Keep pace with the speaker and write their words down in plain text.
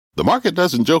The market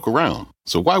doesn't joke around,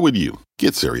 so why would you?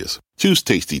 Get serious. Choose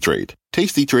Tasty Trade.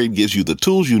 Tasty Trade gives you the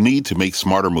tools you need to make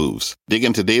smarter moves. Dig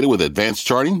into data with advanced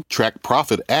charting, track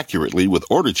profit accurately with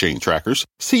order chain trackers,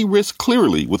 see risk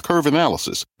clearly with curve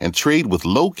analysis, and trade with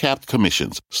low-capped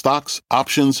commissions, stocks,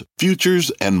 options,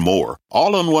 futures, and more.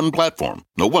 All on one platform.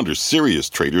 No wonder serious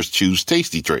traders choose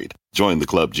Tasty Trade. Join the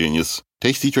club, genius.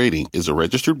 Tasty Trading is a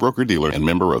registered broker-dealer and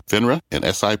member of FINRA and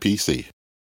SIPC.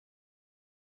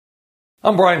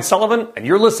 I'm Brian Sullivan, and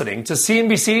you're listening to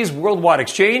CNBC's Worldwide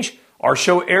Exchange. Our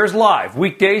show airs live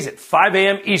weekdays at 5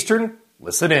 a.m. Eastern.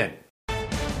 Listen in.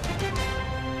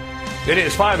 It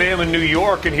is 5 a.m. in New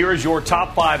York, and here is your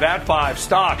top 5 at 5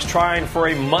 stocks trying for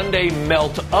a Monday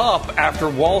melt up after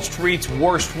Wall Street's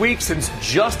worst week since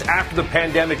just after the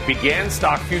pandemic began.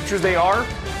 Stock futures, they are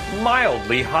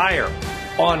mildly higher.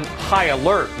 On high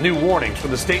alert, new warnings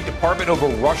from the State Department over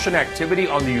Russian activity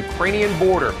on the Ukrainian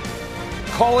border.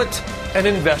 Call it an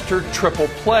investor triple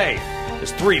play,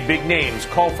 as three big names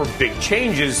call for big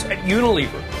changes at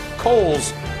Unilever,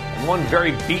 Kohl's, and one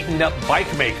very beaten-up bike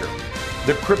maker.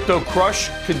 The crypto crush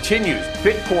continues.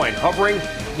 Bitcoin hovering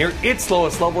near its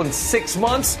lowest level in 6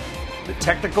 months. The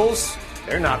technicals,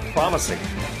 they're not promising.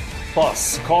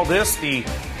 Plus, call this the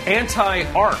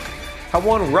anti-ARK, how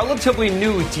one relatively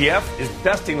new ETF is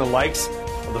besting the likes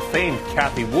of the famed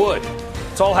Cathie Wood.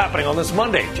 It's all happening on this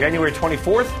Monday, January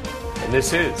 24th, and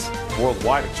this is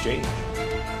Worldwide Exchange.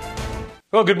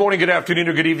 Well, good morning, good afternoon,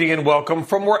 or good evening, and welcome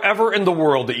from wherever in the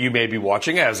world that you may be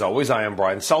watching. As always, I am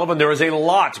Brian Sullivan. There is a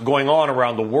lot going on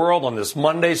around the world on this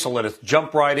Monday, so let us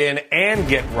jump right in and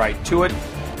get right to it.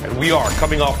 And we are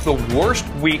coming off the worst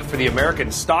week for the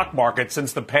American stock market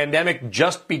since the pandemic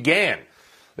just began.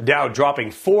 The Dow dropping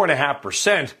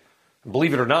 4.5%.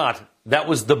 Believe it or not, that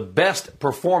was the best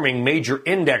performing major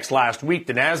index last week.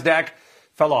 The NASDAQ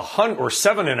fell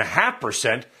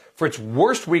 7.5% for its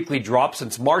worst weekly drop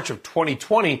since March of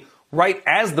 2020, right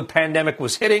as the pandemic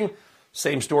was hitting.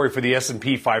 Same story for the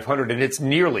S&P 500 and its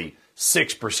nearly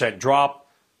 6% drop.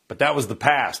 But that was the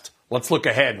past. Let's look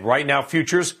ahead. Right now,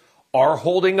 futures are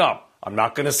holding up. I'm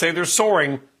not going to say they're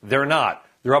soaring. They're not.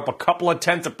 They're up a couple of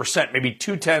tenths of percent, maybe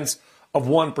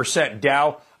 0.2%.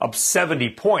 Dow up 70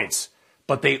 points.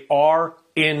 But they are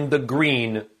in the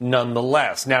green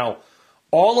nonetheless. Now,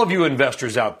 all of you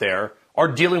investors out there are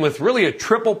dealing with really a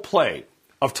triple play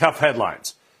of tough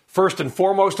headlines. First and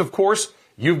foremost, of course,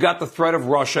 you've got the threat of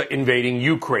Russia invading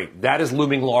Ukraine. That is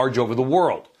looming large over the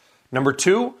world. Number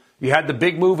two, you had the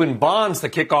big move in bonds to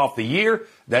kick off the year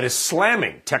that is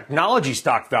slamming technology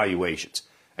stock valuations.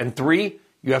 And three,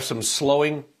 you have some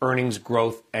slowing earnings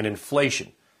growth and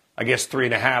inflation. I guess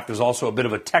 3.5, there's also a bit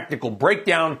of a technical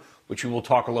breakdown, which we will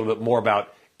talk a little bit more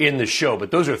about in the show.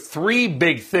 But those are three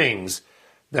big things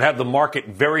that have the market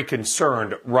very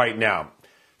concerned right now.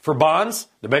 For bonds,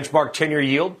 the benchmark 10-year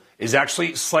yield is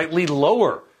actually slightly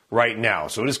lower right now.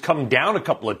 So it has come down a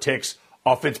couple of ticks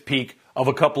off its peak of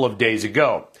a couple of days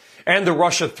ago. And the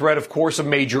Russia threat, of course, a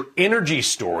major energy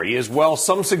story as well.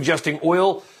 Some suggesting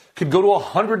oil could go to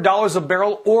 $100 a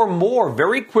barrel or more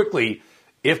very quickly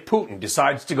if Putin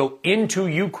decides to go into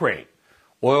Ukraine.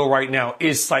 Oil right now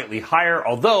is slightly higher,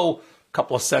 although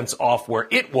couple of cents off where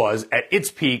it was at its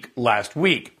peak last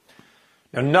week.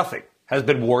 Now, nothing has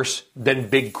been worse than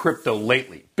big crypto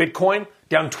lately. Bitcoin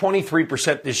down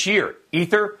 23% this year.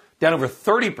 Ether down over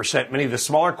 30%. Many of the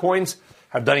smaller coins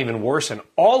have done even worse, and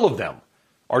all of them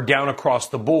are down across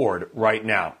the board right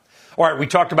now. All right, we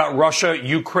talked about Russia,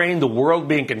 Ukraine, the world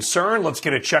being concerned. Let's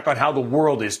get a check on how the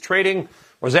world is trading.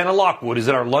 Rosanna Lockwood is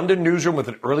in our London newsroom with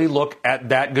an early look at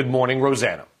that. Good morning,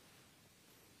 Rosanna.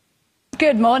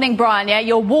 Good morning, Brian. Yeah,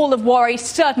 your wall of worry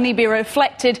certainly be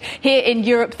reflected here in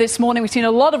Europe this morning. We've seen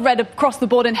a lot of red across the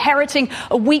board, inheriting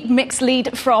a weak mixed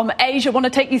lead from Asia. I want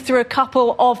to take you through a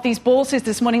couple of these bourses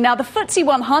this morning. Now, the FTSE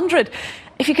 100,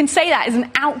 if you can say that, is an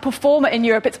outperformer in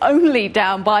Europe. It's only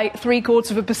down by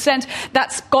 0.75%.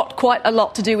 That's got quite a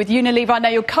lot to do with Unilever. I know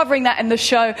you're covering that in the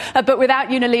show, but without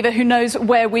Unilever, who knows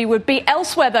where we would be.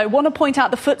 Elsewhere, though, want to point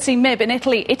out the FTSE MIB in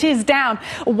Italy. It is down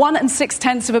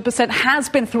 1.6%, has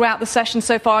been throughout the session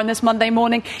so far on this Monday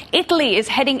morning. Italy is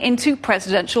heading into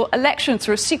presidential elections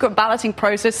through a secret balloting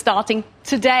process starting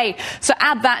today. So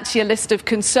add that to your list of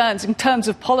concerns in terms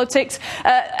of politics.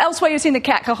 Elsewhere, you've seen the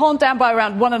CAC Cajon down by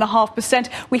around 1.5%.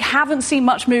 we haven't seen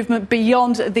much movement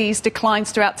beyond these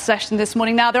declines throughout the session this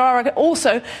morning. Now, there are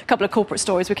also a couple of corporate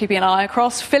stories we're keeping an eye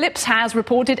across. Philips has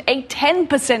reported a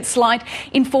 10% slide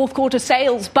in fourth quarter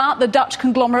sales, but the Dutch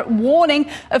conglomerate warning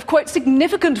of, quote,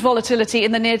 significant volatility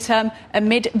in the near term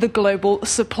amid the global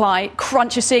supply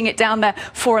crunch. You're seeing it down there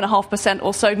 4.5%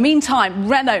 or so. Meantime,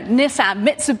 Renault, Nissan,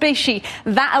 Mitsubishi,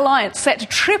 that alliance set to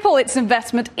triple its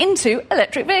investment into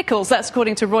electric vehicles. That's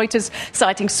according to Reuters,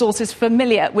 citing sources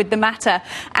familiar with the matter.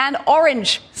 And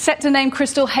Orange set to name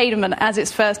Crystal Heidemann as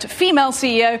its first female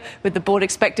CEO, with the board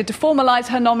expected to formalise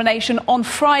her nomination on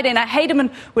Friday. Now,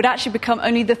 Heidemann would actually become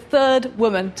only the third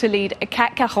woman to lead a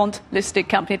CAC 40 listed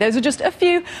company. Those are just a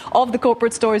few of the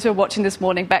corporate stories we're watching this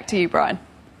morning. Back to you, Brian.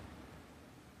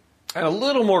 And a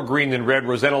little more green than red,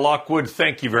 Rosanna Lockwood,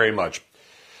 thank you very much.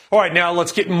 All right, now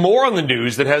let's get more on the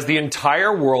news that has the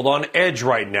entire world on edge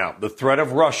right now. The threat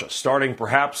of Russia starting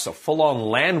perhaps a full-on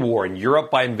land war in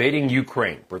Europe by invading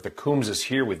Ukraine. Bertha Coombs is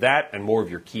here with that and more of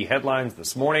your key headlines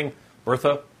this morning.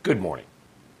 Bertha, good morning.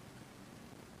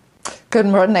 Good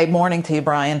morning to you,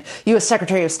 Brian. U.S.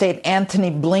 Secretary of State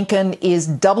Antony Blinken is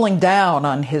doubling down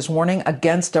on his warning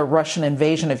against a Russian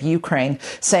invasion of Ukraine,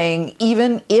 saying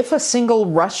even if a single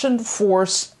Russian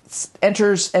force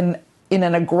enters in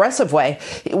an aggressive way,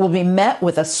 it will be met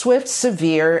with a swift,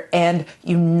 severe, and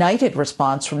united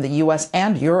response from the U.S.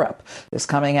 and Europe. This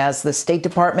coming as the State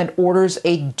Department orders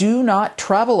a do not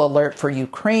travel alert for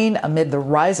Ukraine amid the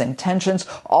rising tensions,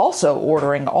 also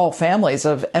ordering all families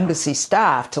of embassy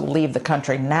staff to leave the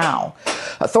country now.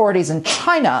 Authorities in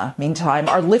China, meantime,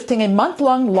 are lifting a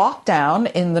month-long lockdown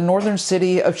in the northern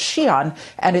city of Xi'an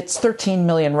and its 13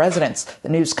 million residents. The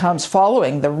news comes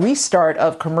following the restart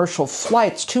of commercial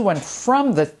flights to and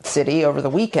from the city over the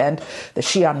weekend. The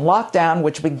Xi'an lockdown,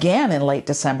 which began in late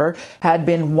December, had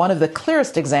been one of the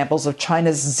clearest examples of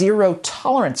China's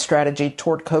zero-tolerance strategy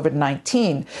toward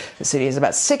COVID-19. The city is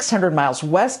about 600 miles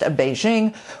west of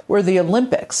Beijing, where the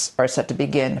Olympics are set to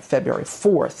begin February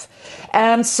 4th.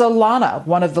 And Solana,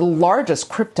 one of the largest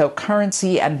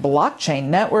cryptocurrency and blockchain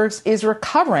networks, is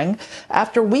recovering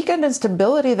after weekend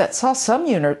instability that saw some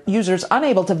users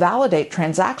unable to validate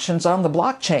transactions on the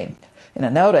blockchain. In a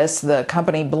notice, the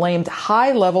company blamed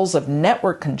high levels of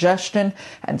network congestion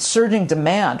and surging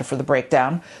demand for the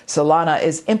breakdown. Solana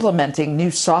is implementing new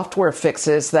software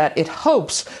fixes that it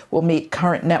hopes will meet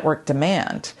current network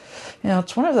demand. You know,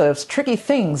 it's one of those tricky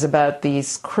things about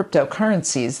these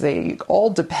cryptocurrencies. They all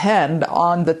depend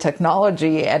on the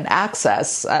technology and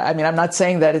access. I mean, I'm not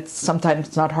saying that it's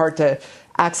sometimes not hard to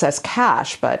access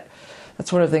cash, but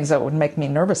that's one of the things that would make me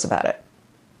nervous about it.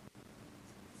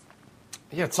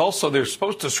 Yeah, it's also, they're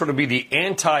supposed to sort of be the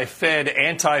anti-Fed,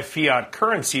 anti-fiat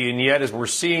currency, and yet as we're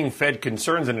seeing Fed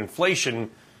concerns and inflation,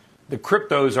 the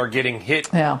cryptos are getting hit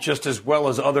just as well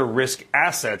as other risk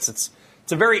assets. It's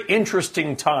a very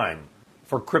interesting time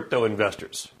for crypto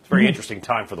investors. It's a very interesting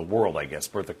time for the world, I guess.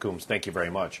 Bertha Coombs, thank you very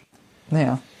much.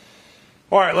 Yeah.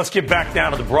 All right, let's get back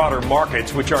down to the broader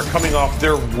markets, which are coming off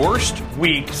their worst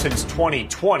week since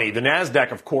 2020. The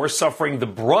NASDAQ, of course, suffering the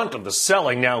brunt of the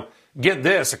selling. Now, get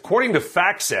this. According to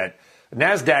FactSet, the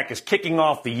NASDAQ is kicking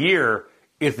off the year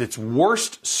with its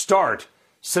worst start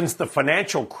since the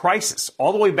financial crisis,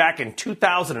 all the way back in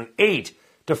 2008,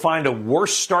 to find a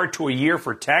worse start to a year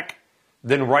for tech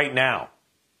than right now.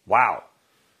 Wow.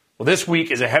 Well, this week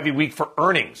is a heavy week for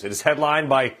earnings. It is headlined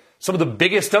by some of the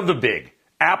biggest of the big,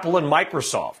 Apple and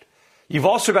Microsoft. You've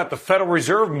also got the Federal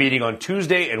Reserve meeting on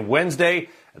Tuesday and Wednesday,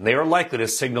 and they are likely to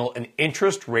signal an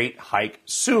interest rate hike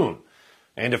soon.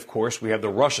 And, of course, we have the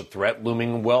Russia threat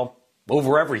looming, well,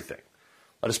 over everything.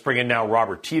 Let us bring in now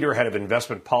Robert Teeter, head of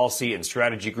investment policy and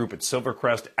strategy group at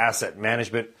Silvercrest Asset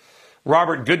Management.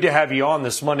 Robert, good to have you on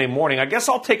this Monday morning. I guess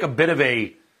I'll take a bit of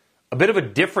a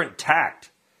different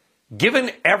tact.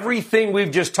 Given everything we've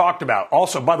just talked about,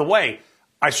 also, by the way,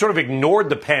 I sort of ignored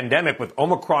the pandemic with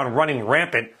Omicron running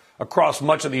rampant across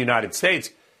much of the United States.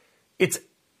 It's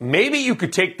maybe you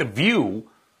could take the view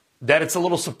that it's a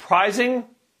little surprising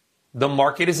the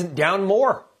market isn't down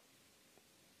more.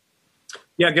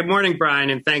 Yeah, good morning, Brian,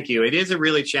 and thank you. It is a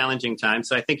really challenging time,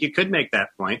 so I think you could make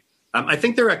that point. I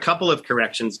think there are a couple of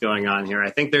corrections going on here. I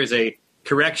think there's a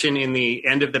correction in the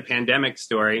end of the pandemic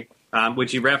story,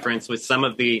 which you referenced, with some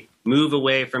of the move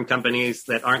away from companies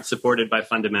that aren't supported by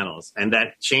fundamentals. And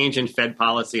that change in Fed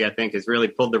policy, I think, has really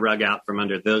pulled the rug out from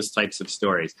under those types of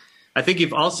stories. I think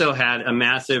you've also had a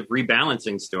massive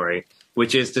rebalancing story,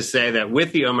 which is to say that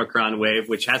with the Omicron wave,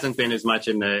 which hasn't been as much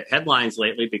in the headlines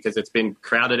lately because it's been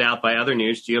crowded out by other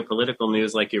news, geopolitical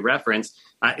news like you referenced,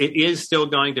 it is still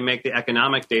going to make the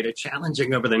economic data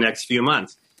challenging over the next few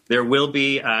months. there will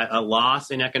be a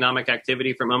loss in economic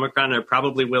activity from Omicron. There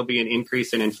probably will be an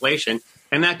increase in inflation.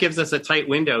 And that gives us a tight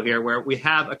window here where we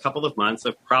have a couple of months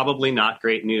of probably not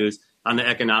great news on the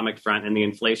economic front and the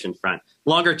inflation front.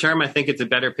 Longer term, I think it's a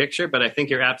better picture, but I think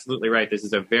you're absolutely right. This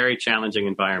is a very challenging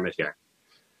environment here.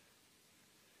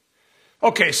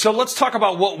 Okay, so let's talk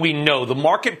about what we know. The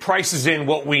market prices in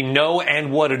what we know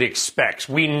and what it expects.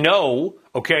 We know,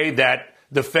 okay, that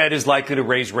the Fed is likely to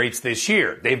raise rates this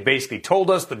year. They've basically told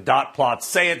us, the dot plots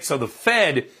say it. So the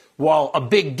Fed, while a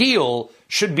big deal,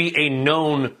 should be a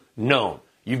known known.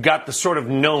 You've got the sort of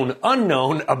known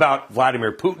unknown about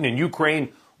Vladimir Putin in Ukraine.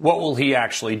 What will he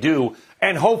actually do?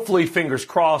 And hopefully, fingers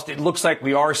crossed, it looks like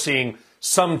we are seeing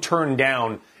some turn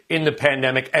down in the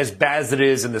pandemic, as bad as it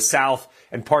is in the South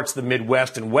and parts of the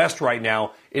Midwest and West right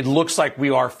now. It looks like we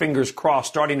are, fingers crossed,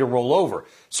 starting to roll over.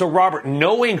 So, Robert,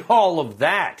 knowing all of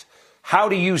that, how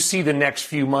do you see the next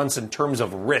few months in terms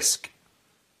of risk?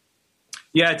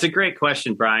 Yeah, it's a great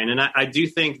question, Brian. And I do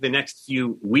think the next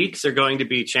few weeks are going to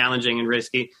be challenging and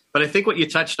risky. But I think what you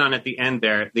touched on at the end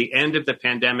there, the end of the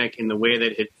pandemic in the way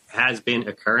that it has been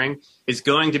occurring, is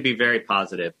going to be very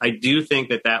positive. I do think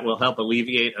that that will help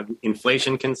alleviate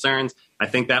inflation concerns. I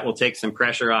think that will take some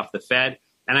pressure off the Fed.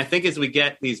 And I think as we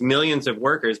get these millions of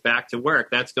workers back to work,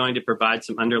 that's going to provide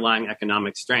some underlying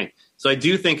economic strength. So I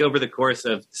do think over the course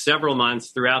of several months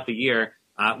throughout the year,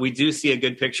 we do see a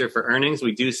good picture for earnings.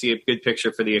 We do see a good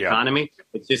picture for the economy. Yeah.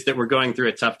 It's just that we're going through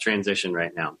a tough transition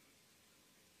right now.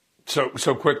 So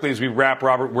quickly as we wrap,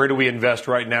 Robert, where do we invest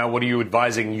right now? What are you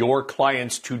advising your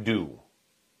clients to do?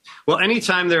 Well,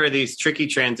 anytime there are these tricky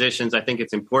transitions, I think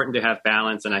it's important to have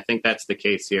balance, and I think that's the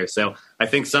case here. So I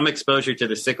think some exposure to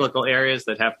the cyclical areas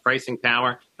that have pricing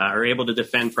power are able to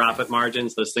defend profit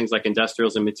margins. Those things like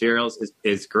industrials and materials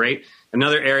is great.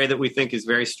 Another area that we think is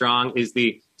very strong is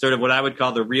the sort of what I would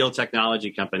call the real technology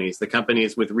companies, the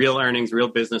companies with real earnings, real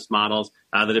business models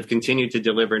that have continued to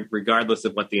deliver regardless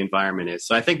of what the environment is.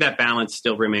 So I think that balance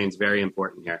still remains very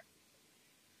important here.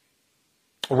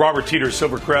 Robert Teeter,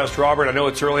 Silvercrest. Robert, I know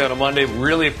it's early on a Monday.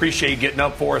 Really appreciate you getting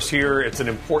up for us here. It's an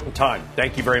important time.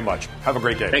 Thank you very much. Have a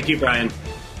great day. Thank you, Brian.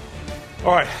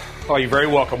 All right. Oh, you're very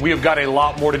welcome. We have got a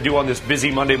lot more to do on this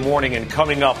busy Monday morning, and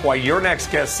coming up, why your next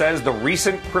guest says the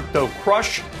recent crypto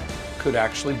crush could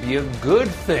actually be a good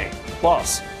thing.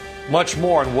 Plus, much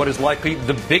more on what is likely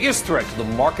the biggest threat to the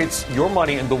markets, your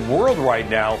money, and the world right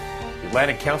now. The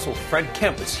Atlantic Council's Fred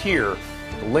Kemp is here,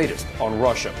 the latest on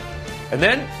Russia. And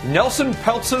then Nelson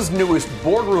Peltz's newest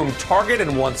boardroom target,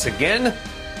 and once again,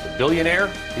 the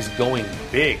billionaire is going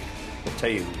big. We'll tell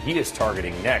you who he is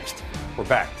targeting next. We're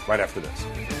back right after this.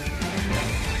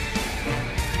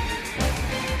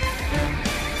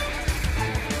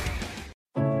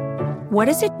 What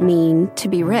does it mean to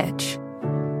be rich?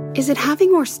 Is it having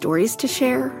more stories to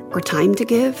share or time to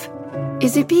give?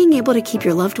 Is it being able to keep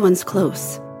your loved ones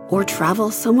close or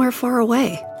travel somewhere far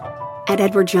away? At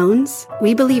Edward Jones,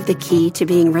 we believe the key to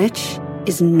being rich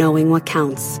is knowing what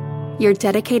counts. Your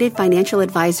dedicated financial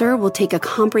advisor will take a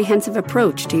comprehensive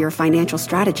approach to your financial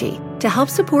strategy to help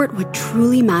support what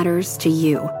truly matters to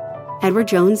you.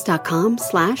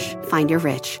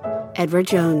 EdwardJones.com/findyourrich. Edward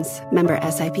Jones, member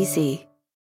SIPC.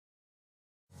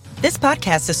 This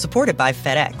podcast is supported by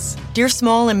FedEx. Dear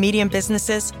small and medium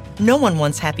businesses, no one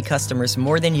wants happy customers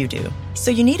more than you do.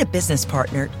 So you need a business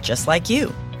partner just like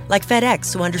you. Like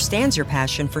FedEx, who understands your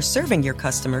passion for serving your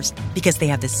customers because they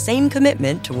have the same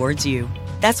commitment towards you.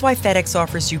 That's why FedEx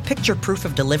offers you picture proof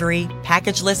of delivery,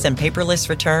 packageless and paperless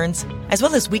returns, as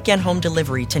well as weekend home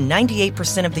delivery to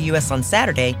 98% of the U.S. on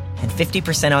Saturday and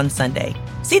 50% on Sunday.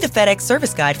 See the FedEx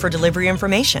service guide for delivery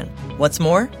information. What's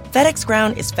more, FedEx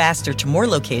Ground is faster to more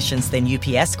locations than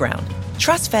UPS Ground.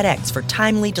 Trust FedEx for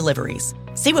timely deliveries.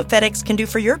 See what FedEx can do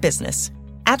for your business.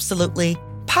 Absolutely,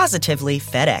 positively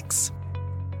FedEx.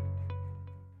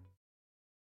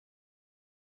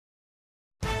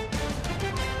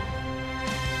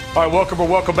 All right,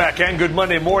 welcome back, and good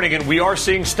Monday morning. And we are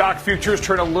seeing stock futures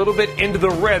turn a little bit into the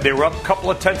red. They were up a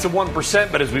couple of tenths of 1%,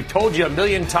 but as we've told you a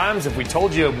million times, if we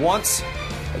told you once,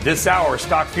 at this hour,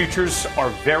 stock futures are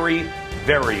very,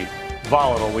 very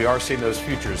volatile. We are seeing those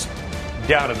futures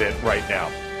down a bit right now.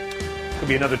 Could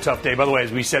be another tough day. By the way,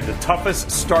 as we said, the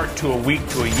toughest start to a week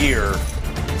to a year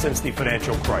since the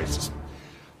financial crisis.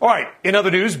 All right, in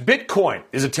other news, Bitcoin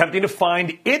is attempting to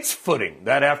find its footing.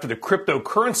 That after the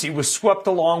cryptocurrency was swept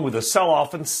along with a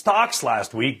sell-off in stocks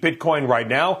last week. Bitcoin right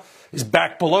now is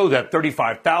back below that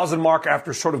 35,000 mark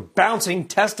after sort of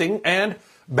testing, and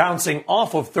bouncing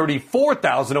off of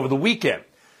 34,000 over the weekend.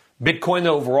 Bitcoin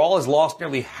overall has lost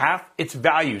nearly half its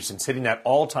value since hitting that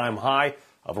all-time high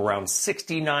of around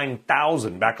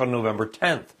 69,000 back on November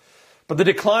 10th. But the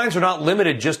declines are not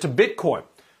limited just to Bitcoin.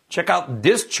 Check out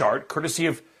this chart, courtesy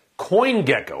of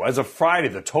CoinGecko. As of Friday,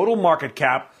 the total market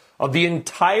cap of the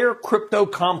entire crypto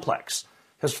complex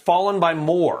has fallen by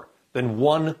more than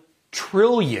 $1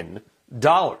 trillion.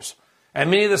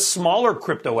 And many of the smaller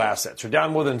crypto assets are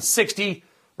down more than 60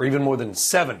 or even more than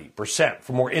 70%.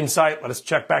 For more insight, let us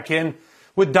check back in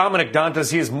with Dominic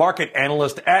Dantas. He is market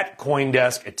analyst at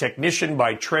CoinDesk, a technician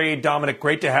by trade. Dominic,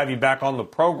 great to have you back on the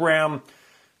program,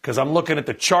 because I'm looking at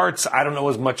the charts. I don't know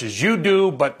as much as you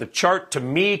do, but the chart to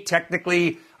me,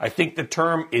 technically, I think the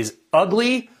term is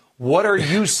ugly. What are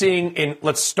you seeing in,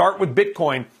 let's start with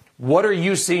Bitcoin. What are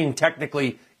you seeing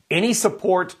technically? Any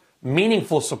support,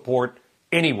 meaningful support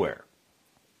anywhere?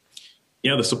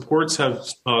 Yeah, the supports have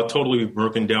totally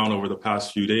broken down over the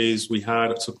past few days. We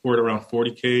had support around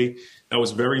 40K. That was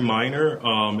very minor,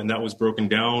 and that was broken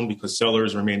down because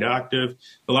sellers remained active.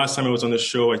 The last time I was on this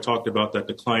show, I talked about that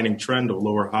declining trend of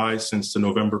lower highs since the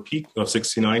November peak of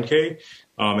 69K,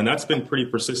 and that's been pretty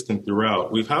persistent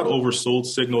throughout. We've had oversold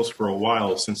signals for a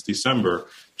while since December.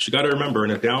 But you got to remember, in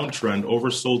a downtrend,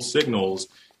 oversold signals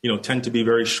tend to be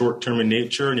very short-term in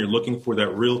nature, and you're looking for that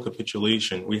real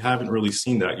capitulation. We haven't really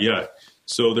seen that yet.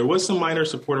 So there was some minor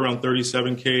support around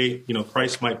 37K.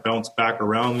 Price might bounce back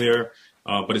around there,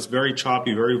 but it's very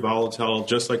choppy, very volatile,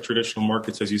 just like traditional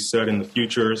markets, as you said, in the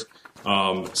futures.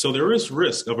 So there is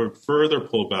risk of a further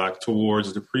pullback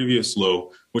towards the previous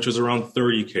low, which was around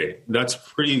 30K. That's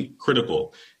pretty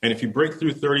critical. And if you break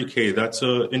through 30K, that's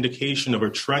an indication of a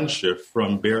trend shift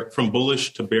from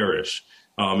bullish to bearish.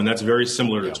 And that's very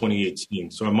similar to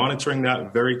 2018. So I'm monitoring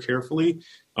that very carefully.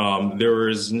 There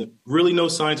is really no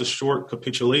signs of short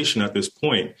capitulation at this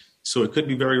point. So it could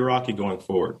be very rocky going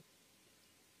forward.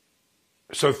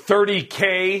 So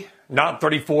 30K, not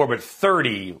 34, but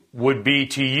 30 would be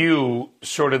to you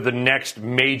sort of the next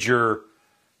major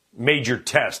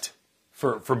test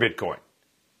for Bitcoin.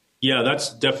 Yeah,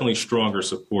 that's definitely stronger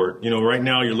support. Right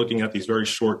now you're looking at these very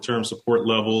short-term support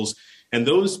levels. And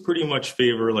those pretty much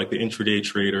favor like the intraday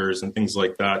traders and things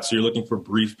like that. So you're looking for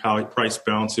brief price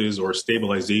bounces or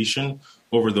stabilization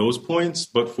over those points.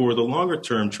 But for the longer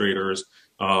term traders,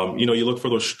 you look for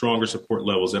those stronger support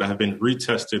levels that have been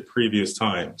retested previous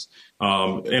times.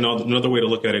 And another way to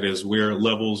look at it is where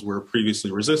levels were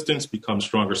previously resistance become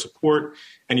stronger support.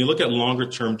 And you look at longer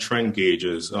term trend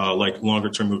gauges, like longer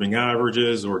term moving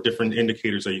averages or different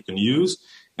indicators that you can use.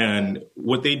 And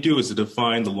what they do is to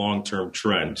define the long-term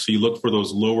trend. So you look for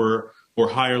those lower or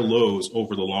higher lows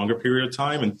over the longer period of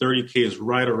time, and 30K is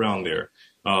right around there.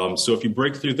 So if you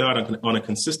break through that on a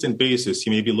consistent basis,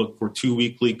 you maybe look for 2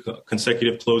 weekly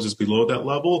consecutive closes below that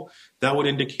level. That would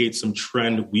indicate some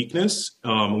trend weakness,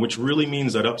 which really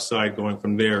means that upside going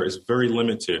from there is very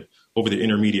limited over the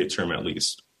intermediate term at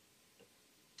least.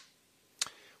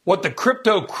 What the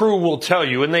crypto crew will tell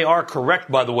you, and they are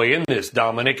correct, by the way, in this,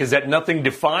 Dominic, is that nothing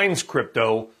defines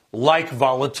crypto like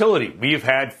volatility. We've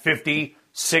had 50,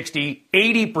 60,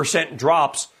 80%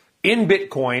 drops in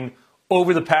Bitcoin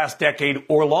over the past decade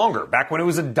or longer. Back when it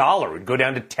was $1, it would go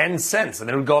down to 10 cents, and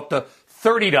then it would go up to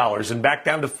 $30 and back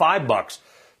down to $5.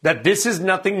 That this is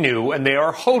nothing new, and they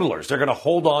are hodlers. They're going to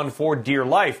hold on for dear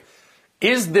life.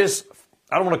 Is this,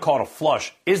 I don't want to call it a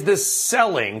flush, is this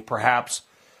selling perhaps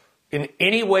in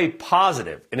any way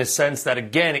positive, in a sense that,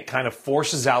 again, it kind of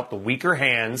forces out the weaker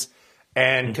hands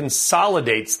and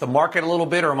consolidates the market a little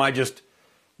bit, or am I just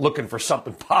looking for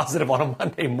something positive on a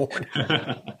Monday morning?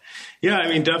 Yeah, I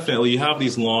mean, definitely. You have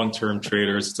these long-term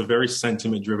traders. It's a very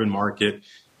sentiment-driven market.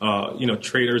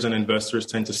 Traders and investors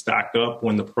tend to stack up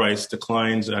when the price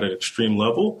declines at an extreme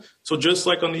level. So just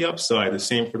like on the upside, the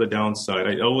same for the downside.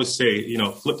 I always say,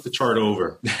 flip the chart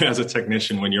over as a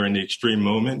technician when you're in the extreme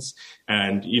moments.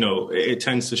 And, it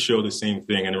tends to show the same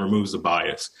thing and it removes the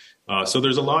bias. So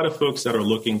there's a lot of folks that are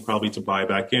looking probably to buy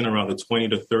back in around the 20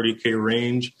 to 30K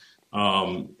range.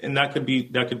 And that could be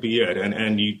it.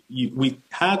 And we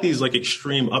had these like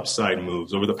extreme upside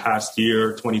moves over the past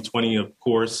year, 2020, of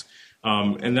course.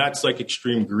 And that's like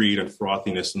extreme greed and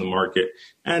frothiness in the market.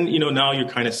 And, now you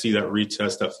kind of see that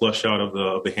retest, that flush out of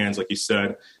the hands, like you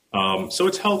said. So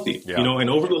it's healthy, and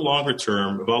over the longer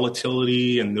term,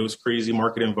 volatility and those crazy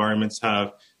market environments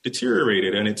have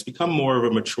deteriorated and it's become more of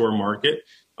a mature market.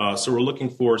 So we're looking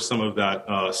for some of that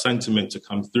sentiment to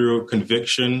come through,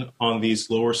 conviction on these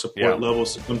lower support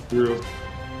levels to come through.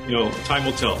 Time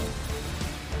will tell.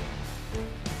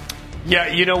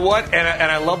 Yeah, you know what?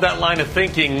 And I love that line of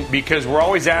thinking because we're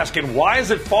always asking, why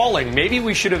is it falling? Maybe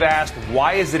we should have asked,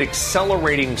 why is it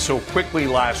accelerating so quickly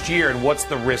last year and what's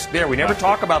the risk there? We never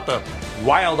talk about the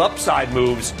wild upside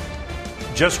moves,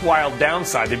 just wild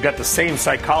downside. They've got the same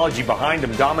psychology behind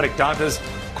them. Dominic Dantas,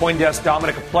 CoinDesk,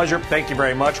 Dominic, a pleasure. Thank you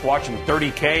very much. Watching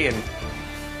 30K and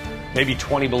maybe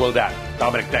 20 below that.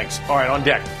 Dominic, thanks. All right, on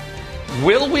deck.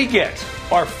 Will we get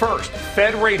our first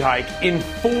Fed rate hike in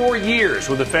 4 years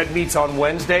when the Fed meets on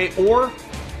Wednesday? Or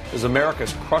does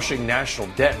America's crushing national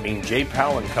debt mean Jay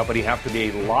Powell and company have to be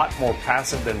a lot more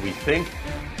passive than we think?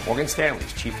 Morgan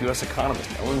Stanley's chief U.S. economist,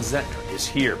 Ellen Zentner, is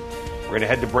here. We're going to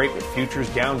head to break with futures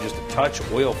down just a touch,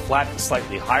 oil flat to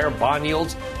slightly higher, bond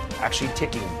yields actually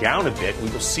ticking down a bit. We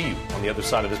will see you on the other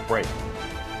side of this break.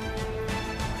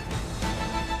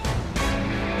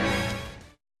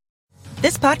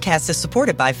 This podcast is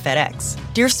supported by FedEx.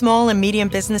 Dear small and medium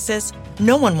businesses,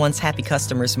 no one wants happy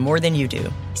customers more than you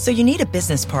do. So you need a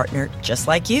business partner just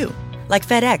like you. Like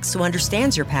FedEx, who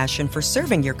understands your passion for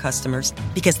serving your customers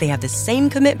because they have the same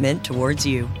commitment towards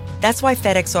you. That's why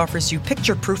FedEx offers you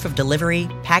picture proof of delivery,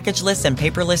 packageless and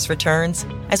paperless returns,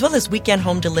 as well as weekend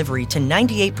home delivery to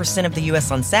 98% of the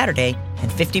U.S. on Saturday and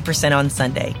 50% on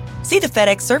Sunday. See the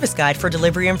FedEx service guide for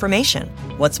delivery information.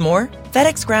 What's more,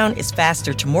 FedEx Ground is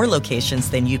faster to more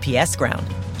locations than UPS Ground.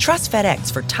 Trust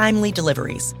FedEx for timely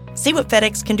deliveries. See what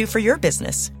FedEx can do for your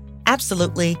business.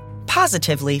 Absolutely,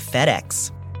 positively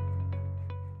FedEx.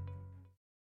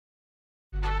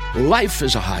 Life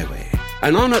is a highway,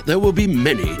 and on it there will be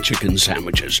many chicken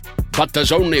sandwiches. But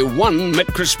there's only one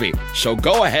McCrispy. So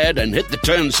go ahead and hit the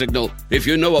turn signal if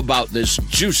you know about this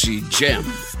juicy gem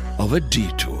of a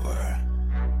detour.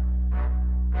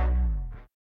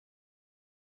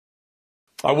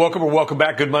 Welcome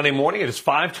back. Good Monday morning. It is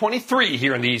 5:23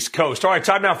 here on the East Coast. All right,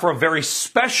 time now for a very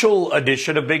special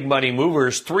edition of Big Money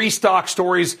Movers. 3 stock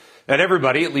stories that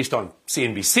everybody, at least on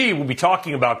CNBC, will be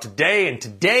talking about today. And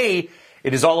today,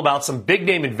 it is all about some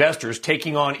big-name investors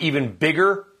taking on even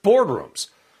bigger boardrooms.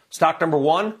 Stock number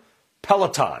 1,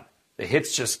 Peloton. The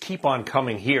hits just keep on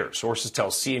coming here. Sources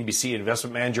tell CNBC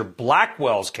investment manager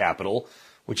Blackwell's Capital,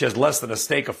 which has less than a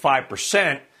stake of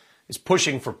 5%, is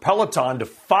pushing for Peloton to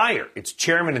fire its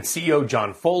chairman and CEO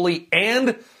John Foley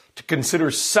and to consider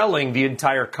selling the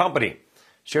entire company.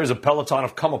 Shares of Peloton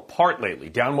have come apart lately,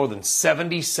 down more than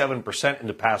 77% in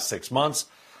the past 6 months.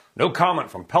 No comment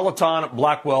from Peloton,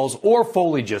 Blackwell's, or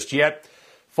Foley just yet.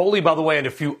 Foley, by the way, and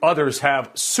a few others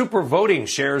have super voting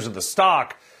shares of the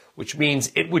stock, which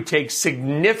means it would take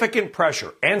significant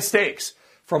pressure and stakes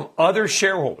from other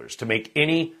shareholders to make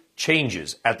any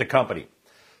changes at the company.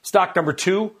 Stock number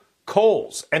 2,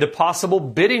 Kohl's, and a possible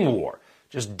bidding war.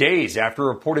 Just days after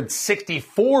a reported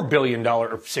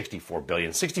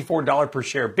 $64 per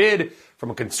share bid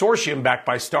from a consortium backed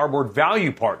by Starboard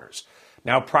Value Partners.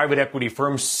 Now, private equity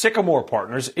firm Sycamore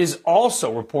Partners is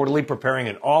also reportedly preparing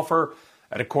an offer,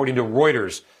 and according to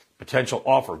Reuters, potential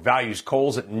offer values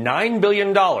Kohl's at $9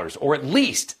 billion, or at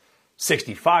least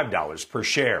 $65 per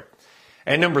share.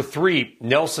 And number 3,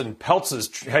 Nelson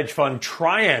Peltz's hedge fund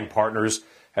Trian Partners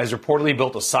has reportedly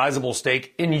built a sizable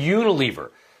stake in Unilever.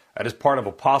 That is part of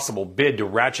a possible bid to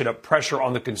ratchet up pressure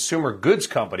on the consumer goods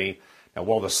company. Now,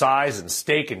 while the size and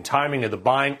stake and timing of the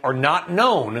buying are not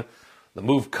known, the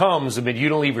move comes amid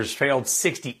Unilever's failed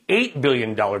 $68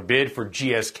 billion bid for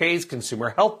GSK's consumer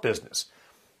health business.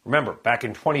 Remember, back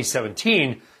in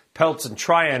 2017, Peltz and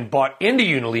Trian bought into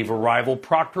Unilever rival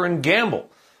Procter & Gamble,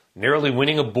 narrowly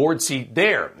winning a board seat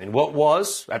there in what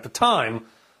was, at the time,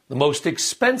 the most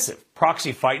expensive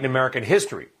proxy fight in American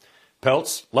history.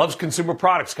 Peltz loves consumer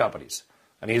products companies,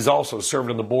 and he has also served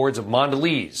on the boards of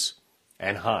Mondelez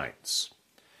and Heinz.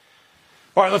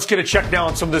 All right, let's get a check now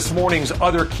on some of this morning's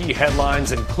other key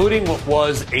headlines, including what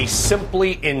was a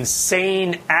simply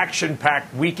insane,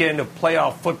 action-packed weekend of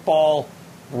playoff football.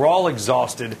 We're all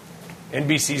exhausted.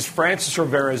 NBC's Francis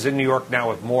Rivera is in New York now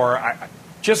with more.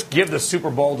 Just give the Super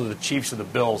Bowl to the Chiefs and the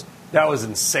Bills. That was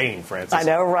insane, Francis. I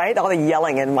know, right? All the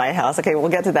yelling in my house. Okay, we'll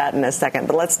get to that in a second.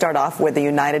 But let's start off with the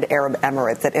United Arab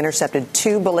Emirates that intercepted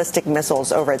 2 ballistic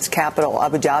missiles over its capital,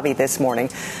 Abu Dhabi, this morning.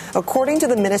 According to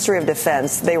the Ministry of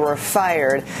Defense, they were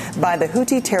fired by the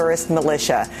Houthi terrorist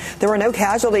militia. There were no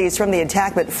casualties from the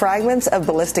attack, but fragments of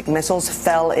ballistic missiles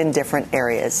fell in different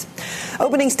areas.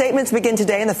 Opening statements begin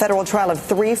today in the federal trial of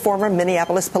 3 former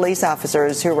Minneapolis police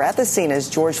officers who were at the scene as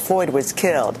George Floyd was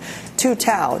killed. Tu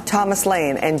Tao, Thomas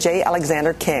Lane, and J.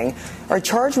 Alexander King are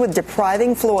charged with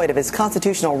depriving Floyd of his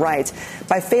constitutional rights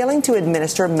by failing to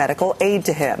administer medical aid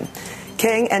to him.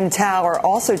 King and Tao are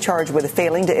also charged with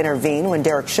failing to intervene when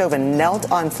Derek Chauvin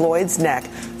knelt on Floyd's neck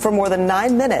for more than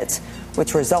 9 minutes,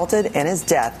 which resulted in his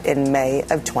death in May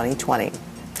of 2020.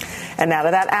 And now to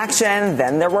that action.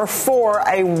 Then there were 4,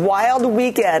 a wild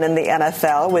weekend in the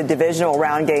NFL with divisional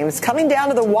round games coming down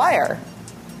to the wire.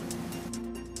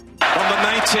 From the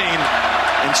 19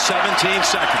 in 17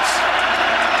 seconds.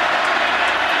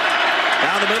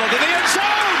 Down the middle to the end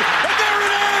zone.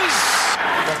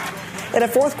 In a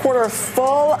fourth quarter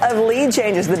full of lead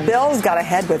changes, the Bills got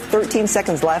ahead with 13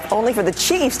 seconds left, only for the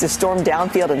Chiefs to storm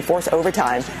downfield and force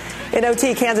overtime. In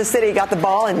OT, Kansas City got the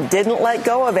ball and didn't let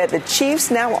go of it. The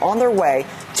Chiefs now on their way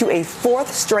to a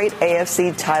fourth straight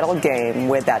AFC title game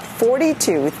with that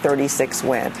 42-36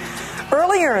 win.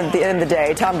 Earlier in the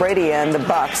day, Tom Brady and the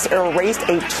Bucs erased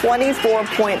a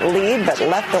 24-point lead but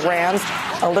left the Rams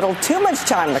a little too much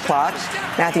time on the clock.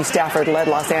 Matthew Stafford led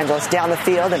Los Angeles down the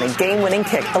field, and a game-winning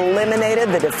kick eliminated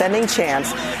the defending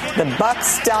champs. The Bucs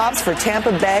stops for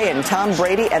Tampa Bay, and Tom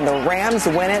Brady and the Rams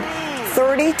win it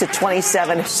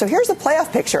 30-27. So here's the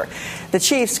playoff picture. The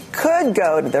Chiefs could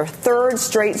go to their third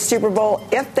straight Super Bowl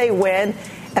if they win,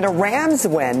 and a Rams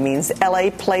win means LA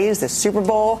plays the Super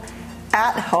Bowl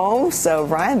at home. So,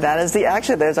 Ryan, that is the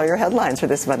action. Those are your headlines for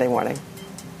this Monday morning.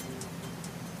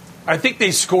 I think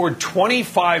they scored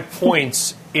 25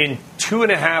 points in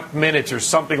 2.5 minutes or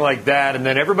something like that, and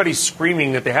then everybody's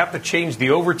screaming that they have to change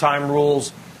the overtime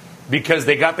rules because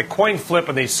they got the coin flip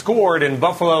and they scored, and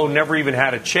Buffalo never even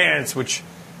had a chance, which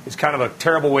is kind of a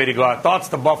terrible way to go out. Thoughts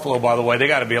to Buffalo, by the way. They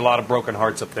got to be a lot of broken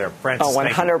hearts up there. Francis,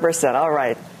 100%. All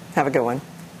right. Have a good one.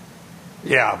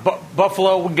 Yeah,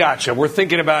 Buffalo, we got you. We're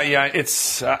thinking about you.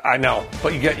 I know,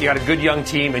 but you got a good young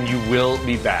team, and you will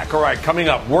be back. All right, coming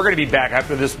up, we're going to be back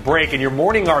after this break, and your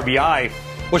morning RBI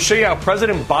will show you how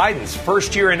President Biden's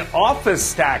first year in office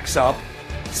stacks up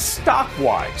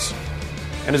stock-wise.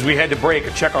 And as we head to break,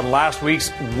 a check on last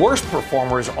week's worst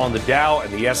performers on the Dow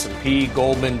and the S&P,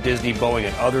 Goldman, Disney, Boeing,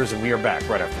 and others, and we are back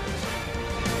right after this.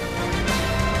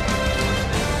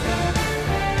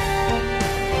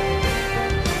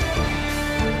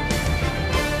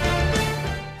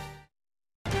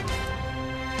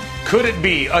 Could it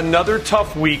be another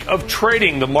tough week of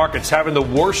trading? The market's having the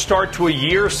worst start to a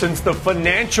year since the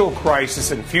financial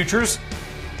crisis, and futures,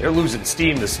 they're losing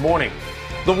steam this morning.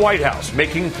 The White House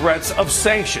making threats of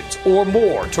sanctions or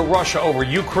more to Russia over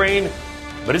Ukraine.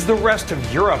 But is the rest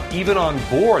of Europe even on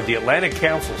board? The Atlantic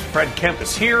Council's Fred Kemp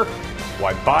is here.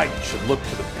 Why Biden should look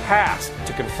to the past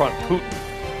to confront Putin.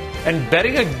 And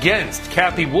betting against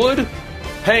Cathie Wood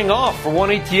paying off for one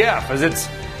ETF as its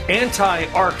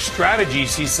anti-ARC strategy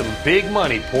sees some big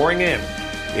money pouring in.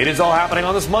 It is all happening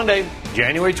on this Monday,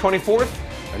 January 24th,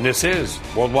 and this is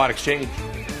Worldwide Exchange.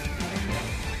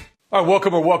 All right,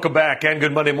 welcome back, and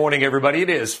good Monday morning, everybody. It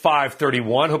is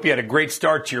 5:31. Hope you had a great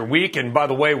start to your week, and by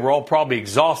the way, we're all probably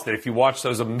exhausted if you watched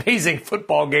those amazing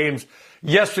football games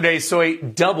yesterday, so a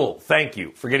double thank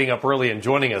you for getting up early and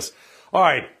joining us. All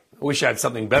right, I wish I had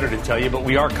something better to tell you, but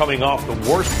we are coming off the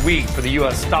worst week for the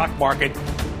U.S. stock market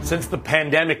since the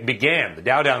pandemic began. The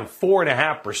Dow down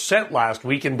 4.5% last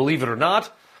week, and believe it or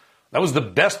not, that was the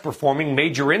best performing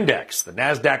major index. The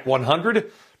NASDAQ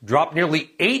 100 dropped nearly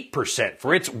 8%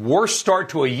 for its worst start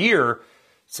to a year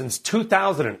since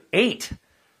 2008.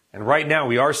 And right now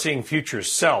we are seeing futures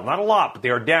sell. Not a lot, but they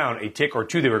are down a tick or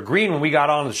two. They were green when we got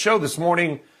on the show this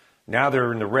morning. Now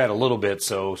they're in the red a little bit,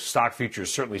 so stock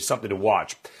futures certainly something to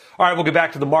watch. All right, we'll get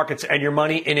back to the markets and your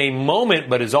money in a moment,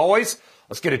 but as always,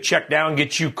 let's get a check down,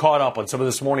 get you caught up on some of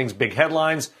this morning's big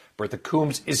headlines. Bertha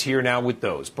Coombs is here now with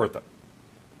those. Bertha.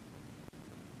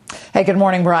 Hey, good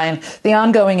morning, Brian. The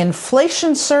ongoing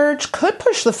inflation surge could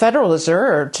push the Federal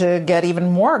Reserve to get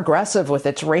even more aggressive with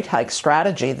its rate hike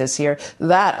strategy this year.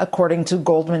 That, according to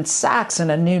Goldman Sachs in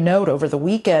a new note over the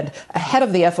weekend, ahead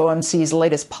of the FOMC's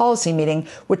latest policy meeting,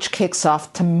 which kicks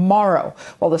off tomorrow.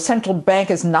 While the central bank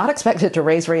is not expected to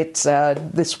raise rates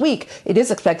this week, it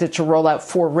is expected to roll out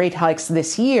 4 rate hikes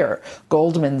this year.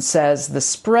 Goldman says the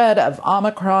spread of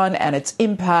Omicron and its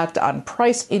impact on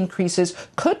price increases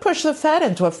could push the Fed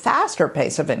into a faster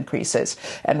pace of increases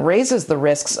and raises the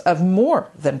risks of more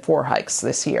than 4 hikes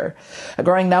this year. A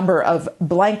growing number of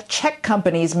blank check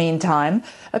companies, meantime,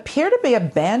 appear to be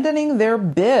abandoning their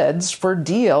bids for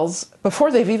deals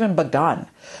before they've even begun.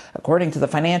 According to the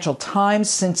Financial Times,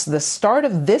 since the start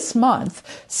of this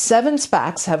month, 7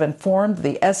 SPACs have informed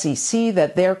the SEC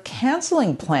that they're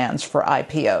canceling plans for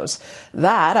IPOs.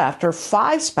 That after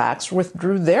 5 SPACs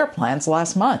withdrew their plans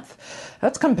last month.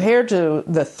 That's compared to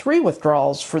the 3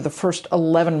 withdrawals for the first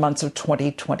 11 months of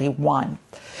 2021.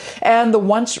 And the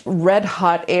once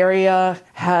red-hot area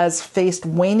has faced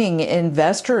waning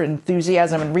investor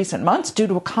enthusiasm in recent months due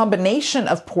to a combination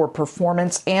of poor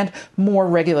performance and more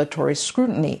regulatory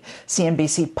scrutiny.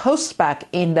 CNBC Post-SPAC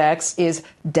Index is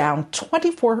down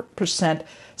 24%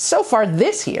 so far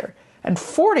this year and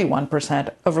 41%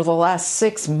 over the last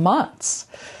 6 months.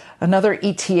 Another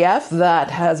ETF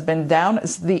that has been down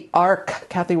is the ARC,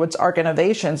 Cathie Wood's ARC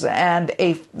Innovations, and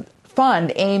a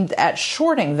fund aimed at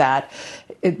shorting that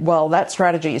That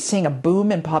strategy is seeing a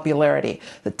boom in popularity.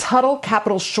 The Tuttle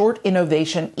Capital Short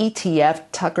Innovation ETF,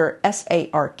 Tucker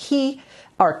SARK,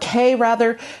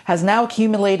 has now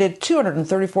accumulated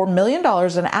 $234 million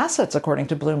in assets, according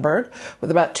to Bloomberg,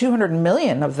 with about $200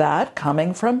 million of that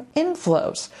coming from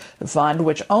inflows. The fund,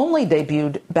 which only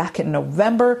debuted back in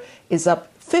November, is up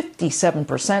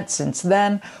 57% since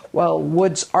then, while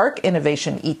Wood's ARK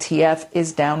Innovation ETF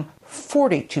is down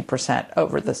 42%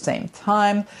 over the same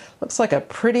time. Looks like a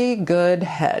pretty good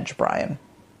hedge, Brian.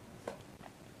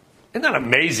 Isn't that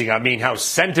amazing? I mean, how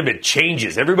sentiment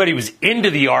changes. Everybody was into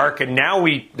the ARK, and now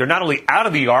they're not only out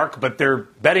of the ARK, but they're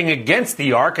betting against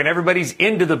the ARK, and everybody's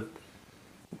into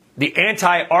the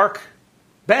anti-ARK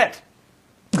bet.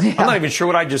 Yeah. I'm not even sure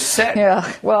what I just said.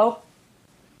 Yeah, well,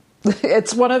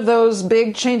 it's one of those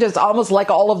big changes, almost like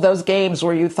all of those games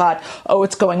where you thought, oh,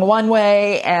 it's going one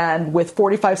way, and with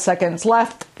 45 seconds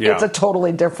left, It's a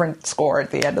totally different score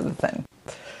at the end of the thing.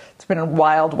 It's been a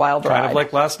wild, wild ride. Kind of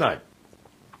like last night.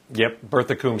 Yep,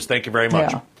 Bertha Coombs, thank you very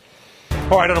much. Yeah.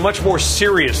 All right, on a much more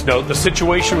serious note, the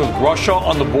situation with Russia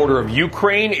on the border of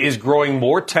Ukraine is growing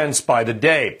more tense by the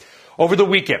day. Over the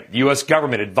weekend, the U.S.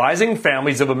 government advising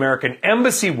families of American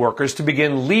embassy workers to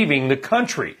begin leaving the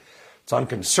country. It's on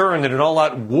concern that an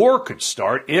all-out war could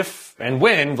start if and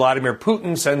when Vladimir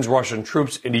Putin sends Russian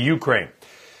troops into Ukraine.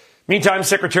 Meantime,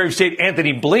 Secretary of State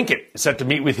Antony Blinken is set to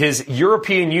meet with his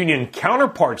European Union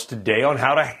counterparts today on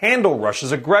how to handle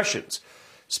Russia's aggressions.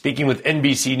 Speaking with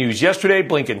NBC News yesterday,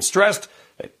 Blinken stressed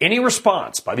that any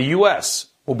response by the U.S.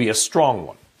 will be a strong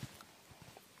one.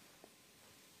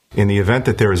 In the event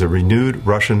that there is a renewed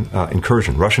Russian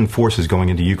incursion, Russian forces going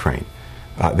into Ukraine,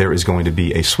 there is going to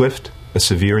be a swift, a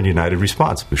severe, and united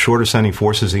response. We're short of sending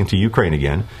forces into Ukraine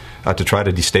again to try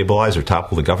to destabilize or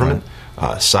topple the government,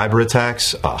 cyber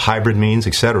attacks, hybrid means,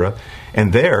 etc.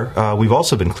 And there, we've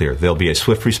also been clear. There'll be a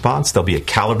swift response. There'll be a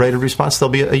calibrated response.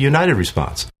 There'll be a united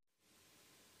response.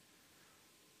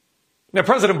 Now,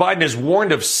 President Biden has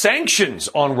warned of sanctions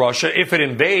on Russia if it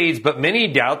invades, but many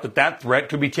doubt that threat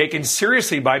could be taken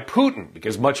seriously by Putin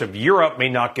because much of Europe may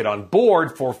not get on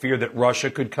board for fear that Russia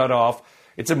could cut off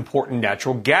its important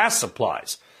natural gas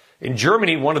supplies. In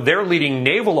Germany, one of their leading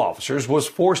naval officers was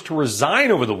forced to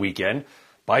resign over the weekend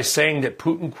by saying that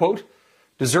Putin, quote,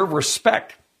 deserve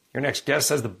respect. Your next guest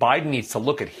says that Biden needs to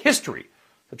look at history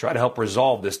to try to help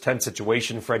resolve this tense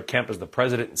situation. Fred Kemp is the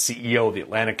president and CEO of the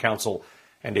Atlantic Council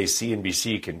and a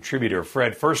CNBC contributor.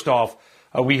 Fred, first off,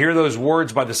 we hear those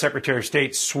words by the Secretary of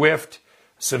State, swift,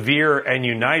 severe, and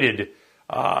united.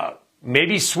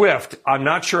 Maybe swift. I'm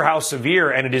not sure how severe,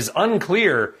 and it is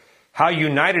unclear how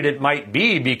united it might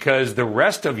be because the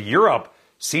rest of Europe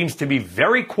seems to be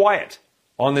very quiet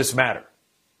on this matter.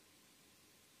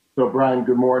 So, Brian,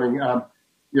 good morning.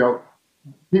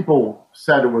 People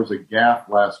said it was a gaffe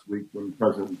last week when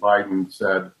President Biden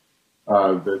said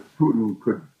that Putin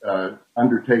could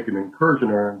undertake an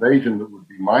incursion or an invasion that would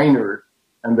be minor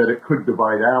and that it could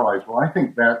divide allies. Well, I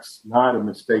think that's not a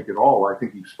mistake at all. I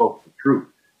think he spoke the truth.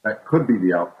 That could be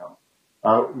the outcome.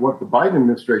 What the Biden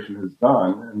administration has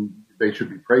done, and they should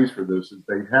be praised for this, is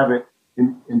they haven't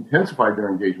intensified their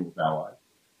engagement with allies.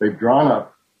 They've drawn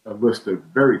up a list of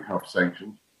very tough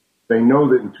sanctions. They know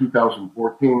that in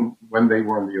 2014, when they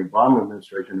were in the Obama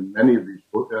administration, and many of these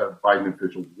Biden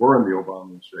officials were in the Obama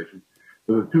administration,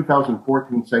 so the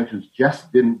 2014 sanctions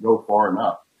just didn't go far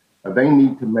enough. They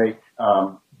need to make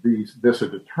this a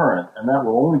deterrent, and that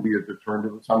will only be a deterrent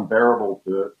if it's unbearable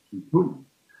to Putin.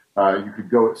 You could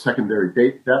go at secondary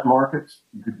debt markets.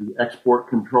 You could do export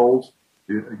controls,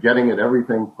 getting at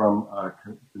everything from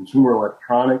consumer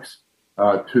electronics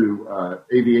to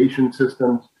aviation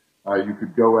systems. You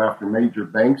could go after major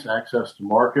banks' access to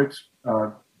markets.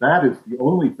 That is the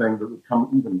only thing that would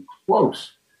come even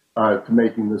close to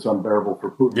making this unbearable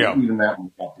for Putin. Yeah. Even that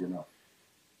would not be enough.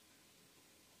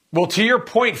 Well, to your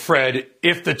point, Fred,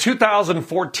 if the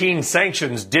 2014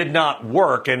 sanctions did not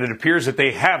work, and it appears that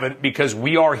they haven't because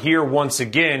we are here once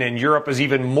again and Europe is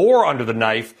even more under the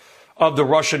knife of the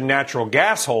Russian natural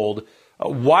gas hold,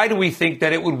 why do we think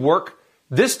that it would work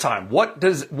this time? What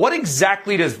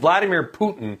exactly does Vladimir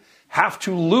Putin have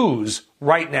to lose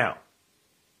right now?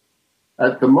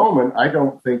 At the moment, I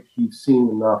don't think he's seen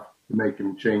enough to make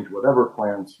him change whatever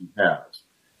plans he has.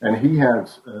 And he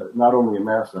has not only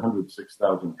amassed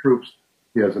 106,000 troops,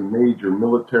 he has a major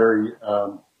military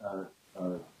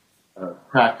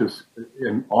practice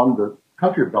on the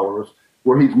country of Belarus,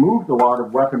 where he's moved a lot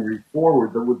of weaponry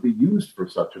forward that would be used for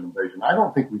such an invasion. I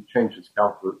don't think we've changed his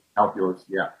calculus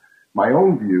yet. My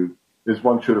own view is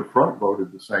one should have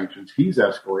front-voted the sanctions. He's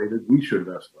escalated. We should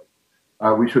have escalated.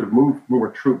 We should have moved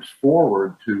more troops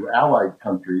forward to allied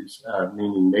countries,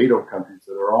 meaning NATO countries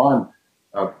that are on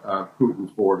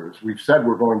Putin's borders. We've said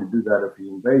we're going to do that if he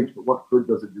invades, but what good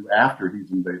does it do after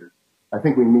he's invaded? I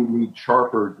think we need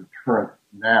sharper deterrent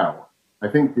now. I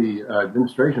think the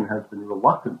administration has been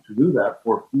reluctant to do that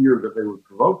for fear that they would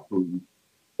provoke Putin.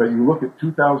 But you look at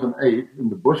 2008 in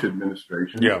the Bush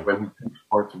administration, when he takes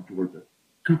parts of Georgia.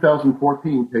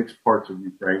 2014 takes parts of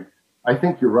Ukraine. I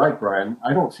think you're right, Brian.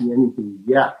 I don't see anything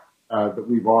yet that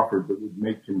we've offered that would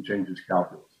make him change his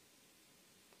calculus.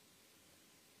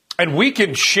 And we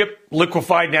can ship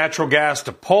liquefied natural gas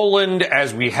to Poland,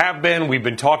 as we have been. We've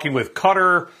been talking with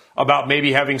Qatar about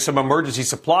maybe having some emergency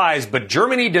supplies, but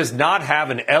Germany does not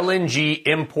have an LNG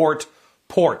import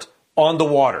port on the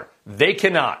water. They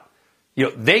cannot.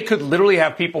 They could literally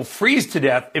have people freeze to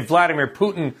death if Vladimir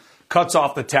Putin cuts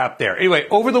off the tap there. Anyway,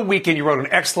 over the weekend, you wrote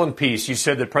an excellent piece. You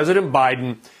said that President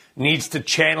Biden needs to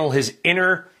channel his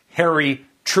inner Harry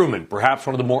Truman, perhaps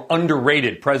one of the more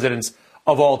underrated presidents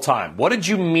of all time. What did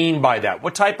you mean by that?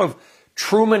 What type of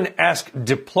Truman-esque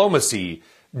diplomacy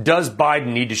does Biden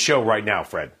need to show right now,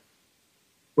 Fred?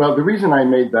 Well, the reason I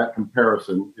made that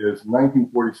comparison is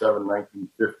 1947,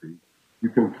 1950. You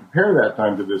can compare that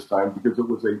time to this time because it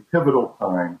was a pivotal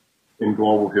time in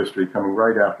global history coming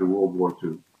right after World War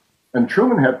II. And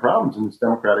Truman had problems in his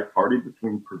Democratic Party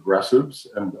between progressives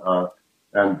and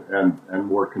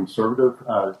more conservative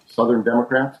Southern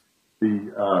Democrats.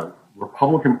 The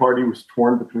Republican Party was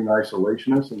torn between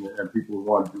isolationists and people who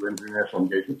wanted to do international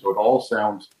engagement. So it all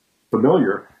sounds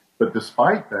familiar. But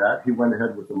despite that, he went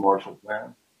ahead with the Marshall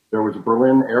Plan. There was a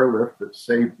Berlin airlift that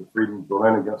saved the freedom of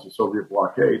Berlin against the Soviet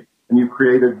blockade. And you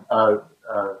created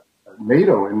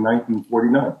NATO in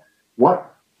 1949.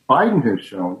 What Biden has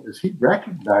shown is he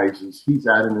recognizes he's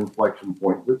at an inflection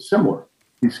point that's similar.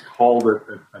 He's called it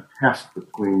a test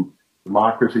between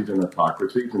democracies and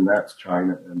autocracies, and that's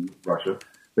China and Russia.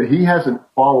 But he hasn't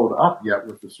followed up yet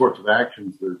with the sorts of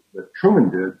actions that Truman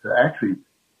did to actually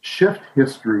shift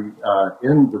history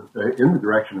in the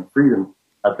direction of freedom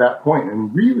at that point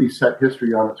and really set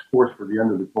history on its course for the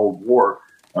end of the Cold War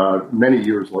many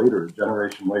years later, a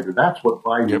generation later. That's what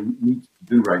Biden needs to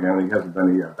do right now, and he hasn't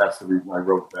done it yet. That's the reason I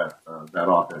wrote that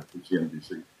op-ed for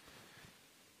CNBC.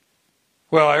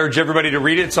 Well, I urge everybody to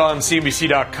read it. It's on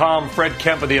CNBC.com. Fred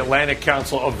Kemp of the Atlantic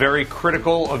Council, a very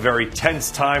critical, a very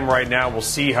tense time right now. We'll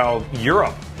see how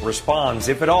Europe responds,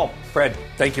 if at all. Fred,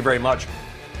 thank you very much.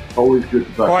 Always good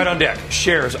to talk. All right, on deck,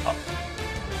 shares.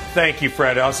 Thank you,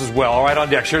 Fred. Us as well. All right, on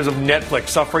deck, shares of Netflix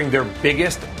suffering their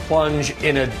biggest plunge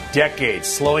in a decade.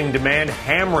 Slowing demand,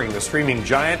 hammering the streaming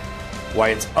giant.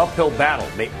 Why its uphill battle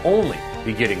may only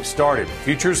be getting started.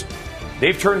 Futures,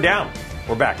 they've turned down.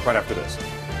 We're back right after this.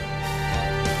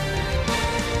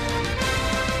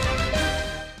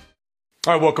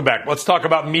 All right, welcome back. Let's talk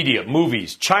about media,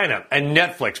 movies, China, and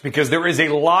Netflix, because there is a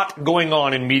lot going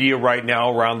on in media right now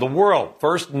around the world.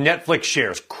 First, Netflix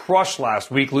shares crushed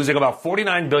last week, losing about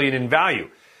 $49 billion in value.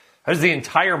 That is the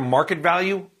entire market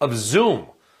value of Zoom.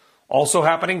 Also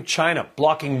happening, China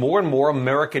blocking more and more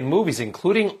American movies,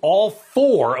 including all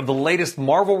 4 of the latest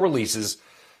Marvel releases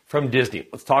from Disney.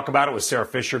 Let's talk about it with Sarah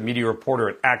Fisher, media reporter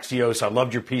at Axios. I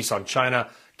loved your piece on China.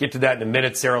 Get to that in a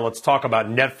minute, Sarah. Let's talk about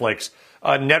Netflix.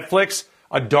 Netflix,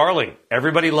 a darling.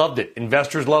 Everybody loved it.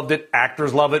 Investors loved it.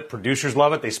 Actors love it. Producers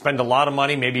love it. They spend a lot of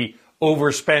money, maybe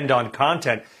overspend on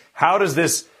content. How does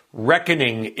this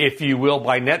reckoning, if you will,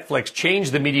 by Netflix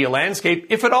change the media landscape,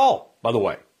 if at all, by the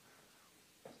way?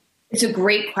 It's a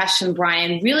great question,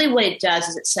 Brian. Really what it does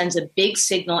is it sends a big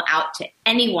signal out to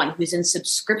anyone who's in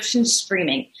subscription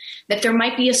streaming that there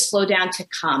might be a slowdown to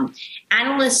come.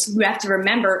 Analysts, you have to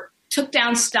remember, took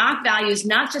down stock values,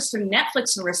 not just from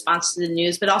Netflix in response to the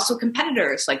news, but also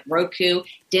competitors like Roku,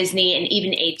 Disney, and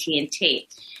even AT&T.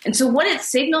 And so what it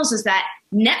signals is that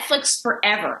Netflix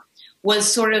forever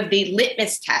was sort of the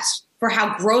litmus test for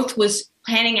how growth was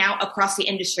panning out across the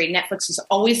industry. Netflix is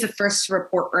always the first to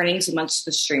report earnings amongst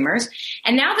the streamers.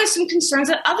 And now there's some concerns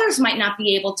that others might not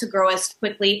be able to grow as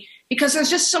quickly because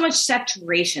there's just so much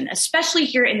saturation, especially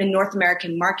here in the North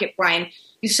American market, Brian.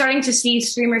 You're starting to see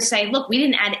streamers say, look, we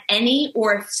didn't add any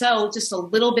or if so, just a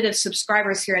little bit of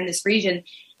subscribers here in this region.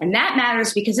 And that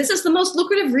matters because this is the most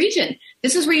lucrative region.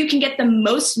 This is where you can get the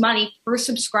most money per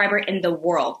subscriber in the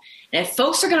world. And if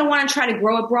folks are going to want to try to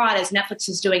grow abroad, as Netflix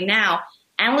is doing now,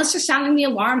 analysts are sounding the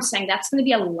alarm saying that's going to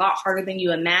be a lot harder than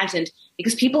you imagined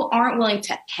because people aren't willing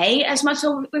to pay as much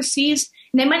overseas.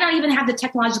 And they might not even have the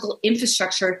technological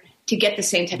infrastructure to get the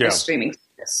same type of streaming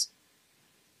service.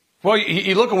 Well,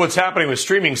 you look at what's happening with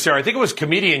streaming, Sarah. I think it was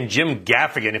comedian Jim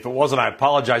Gaffigan, if it wasn't, I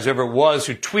apologize, whoever it was,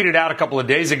 who tweeted out a couple of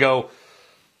days ago,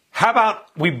 How about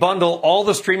we bundle all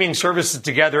the streaming services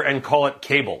together and call it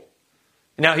cable?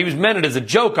 Now, he was meant it as a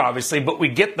joke, obviously, but we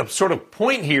get the sort of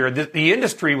point here that the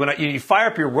industry, when you fire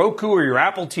up your Roku or your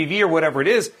Apple TV or whatever it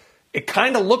is, it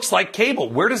kind of looks like cable.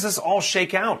 Where does this all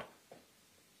shake out?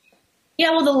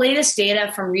 Yeah, well, the latest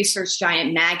data from research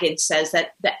giant Magid says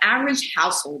that the average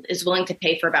household is willing to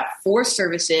pay for about 4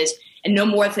 services and no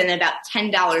more than about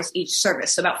 $10 each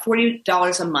service, so about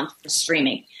 $40 a month for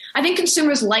streaming. I think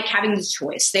consumers like having the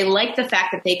choice. They like the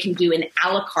fact that they can do an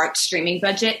a la carte streaming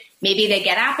budget. Maybe they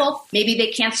get Apple. Maybe they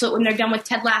cancel it when they're done with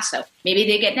Ted Lasso. Maybe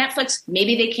they get Netflix.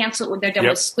 Maybe they cancel it when they're done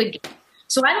with Squid Game.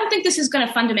 So I don't think this is going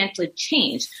to fundamentally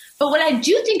change. But what I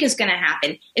do think is going to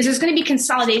happen is there's going to be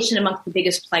consolidation amongst the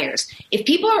biggest players. If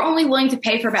people are only willing to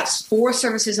pay for about 4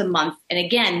 services a month, and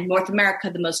again, North America,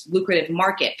 the most lucrative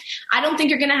market, I don't think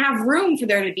you're going to have room for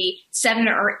there to be 7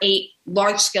 or 8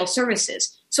 large-scale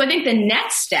services. So I think the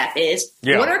next step is,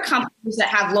 what are companies that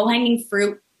have low-hanging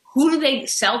fruit? Who do they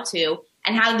sell to?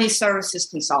 And how do these services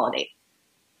consolidate?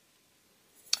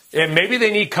 And maybe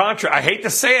they need contract. I hate to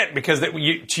say it because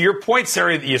to your point,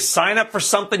 Sarah, you sign up for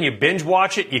something, you binge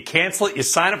watch it, you cancel it. You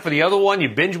sign up for the other one, you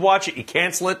binge watch it, you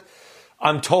cancel it.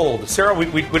 I'm told. Sarah,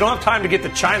 we don't have time to get to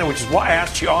China, which is why I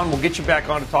asked you on. We'll get you back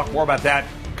on to talk more about that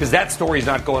because that story is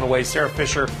not going away. Sarah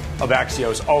Fisher of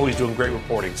Axios, always doing great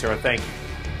reporting. Sarah, thank you.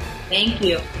 Thank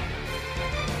you.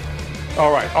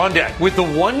 All right, on deck. With the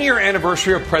 1-year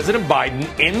anniversary of President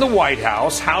Biden in the White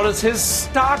House, how does his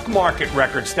stock market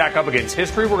record stack up against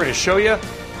history? We're going to show you.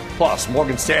 Plus,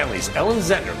 Morgan Stanley's Ellen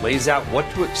Zentner lays out what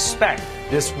to expect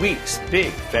this week's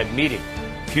big Fed meeting.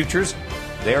 Futures,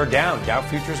 they are down. Dow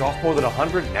futures off more than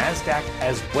 100. NASDAQ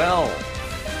as well.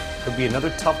 Could be another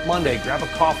tough Monday. Grab a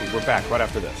coffee. We're back right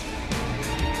after this.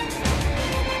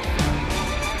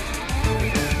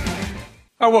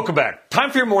 All right, welcome back. Time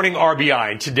for your morning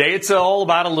RBI. And today it's all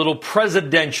about a little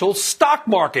presidential stock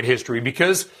market history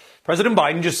because President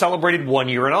Biden just celebrated 1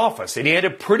 year in office. And he had a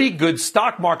pretty good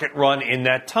stock market run in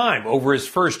that time. Over his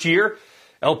first year,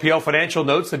 LPL Financial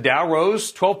notes the Dow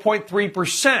rose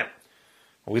 12.3%.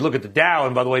 We look at the Dow,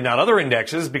 and by the way, not other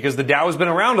indexes, because the Dow has been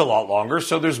around a lot longer,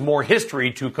 so there's more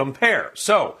history to compare.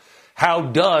 So how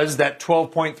does that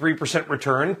 12.3%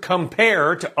 return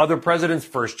compare to other presidents'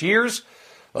 first years?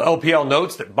 LPL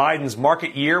notes that Biden's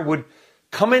market year would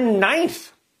come in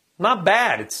 9th. Not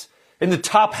bad. It's in the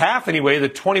top half, anyway, of the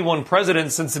 21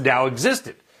 presidents since the Dow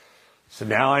existed. So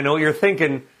now I know you're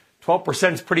thinking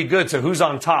 12% is pretty good, so who's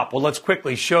on top? Well, let's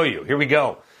quickly show you. Here we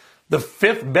go. The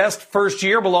 5th best first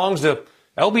year belongs to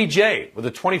LBJ with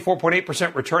a 24.8%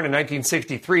 return in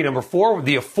 1963. Number 4,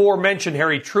 the aforementioned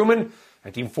Harry Truman,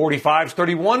 1945's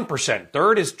 31%.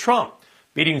 Third is Trump,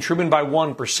 beating Truman by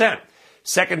 1%.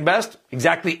 Second best,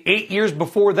 exactly 8 years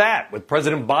before that, with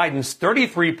President Biden's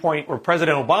or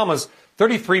President Obama's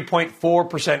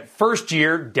 33.4% first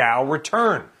year Dow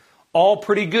return. All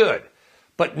pretty good.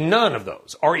 But none of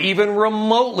those are even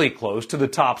remotely close to the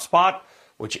top spot,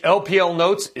 which LPL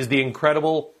notes is the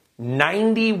incredible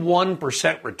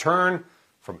 91% return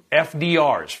from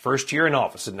FDR's first year in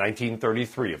office in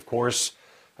 1933. Of course,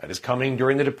 that is coming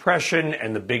during the Depression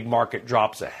and the big market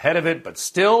drops ahead of it, but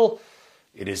still,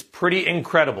 it is pretty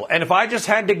incredible. And if I just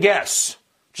had to guess,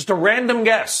 just a random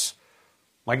guess,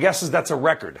 my guess is that's a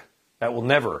record that will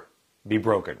never be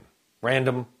broken.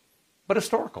 Random, but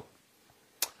historical.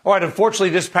 All right, unfortunately,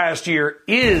 this past year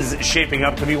is shaping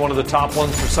up to be one of the top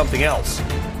ones for something else.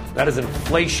 That is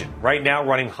inflation, right now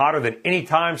running hotter than any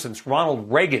time since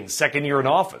Ronald Reagan's second year in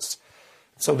office.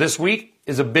 So this week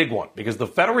is a big one because the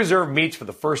Federal Reserve meets for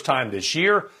the first time this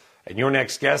year, and your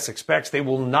next guest expects they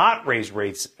will not raise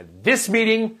rates at this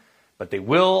meeting, but they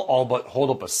will all but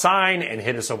hold up a sign and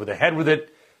hit us over the head with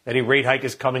it that a rate hike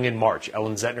is coming in March.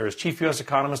 Ellen Zentner is chief U.S.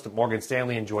 economist at Morgan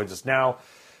Stanley and joins us now.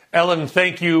 Ellen,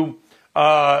 thank you.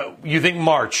 You think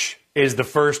March is the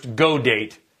first go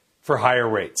date for higher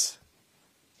rates?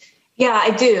 Yeah,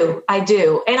 I do.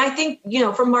 And I think,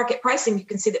 from market pricing, you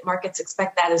can see that markets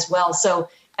expect that as well. So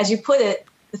as you put it,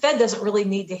 the Fed doesn't really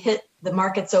need to hit the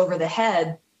markets over the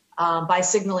head by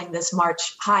signaling this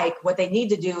March hike. What they need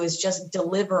to do is just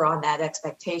deliver on that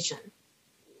expectation.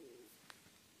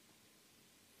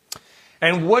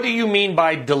 And what do you mean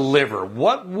by deliver?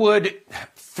 What would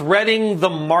threading the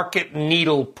market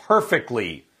needle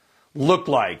perfectly look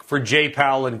like for Jay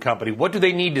Powell and company? What do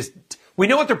they need to... We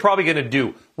know what they're probably going to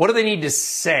do. What do they need to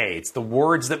say? It's the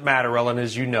words that matter, Ellen,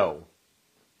 as you know.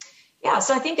 Yeah,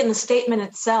 so I think in the statement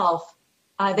itself,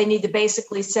 they need to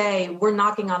basically say, we're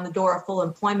knocking on the door of full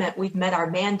employment. We've met our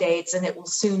mandates, and it will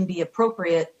soon be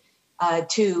appropriate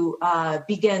to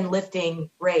begin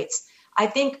lifting rates. I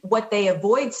think what they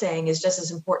avoid saying is just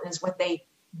as important as what they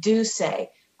do say.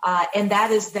 And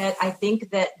that is that I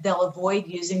think that they'll avoid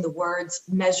using the words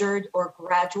measured or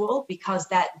gradual, because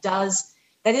that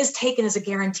is taken as a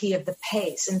guarantee of the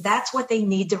pace. And that's what they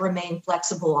need to remain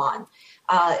flexible on.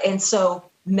 And so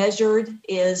measured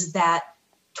is that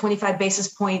 25 basis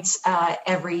points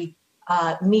every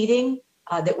meeting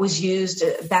that was used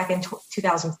back in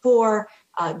 2004.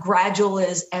 Gradual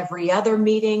is every other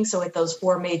meeting, so at those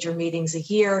 4 major meetings a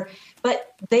year.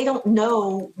 But they don't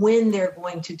know when they're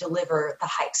going to deliver the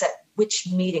hikes, at which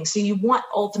meeting. So you want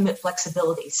ultimate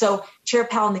flexibility. So Chair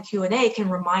Powell in the Q&A can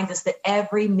remind us that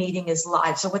every meeting is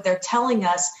live. So what they're telling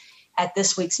us at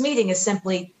this week's meeting is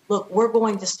simply, look, we're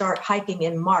going to start hiking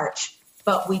in March,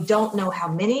 but we don't know how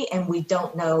many and we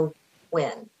don't know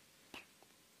when.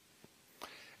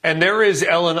 And there is,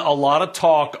 Ellen, a lot of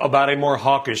talk about a more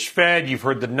hawkish Fed. You've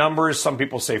heard the numbers. Some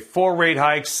people say 4 rate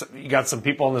hikes. You got some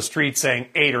people on the street saying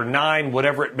 8 or 9,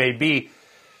 whatever it may be.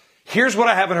 Here's what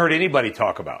I haven't heard anybody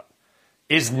talk about,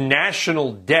 is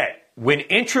national debt. When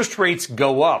interest rates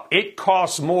go up, it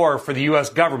costs more for the U.S.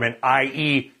 government,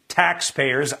 i.e.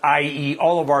 taxpayers, i.e.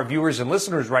 all of our viewers and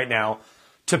listeners right now,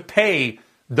 to pay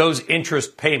those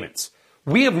interest payments.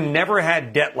 We have never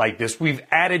had debt like this. We've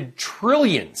added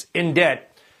trillions in debt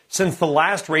since the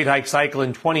last rate hike cycle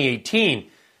in 2018.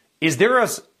 Is there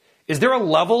a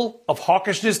level of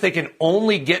hawkishness they can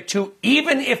only get to,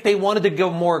 even if they wanted to go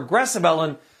more aggressive,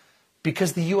 Ellen,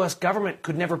 because the U.S. government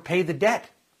could never pay the debt?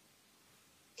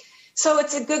 So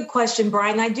it's a good question,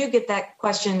 Brian. I do get that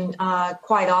question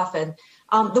quite often.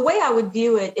 The way I would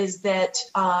view it is that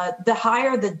the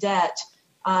higher the debt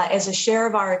as a share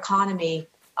of our economy,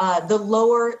 the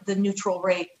lower the neutral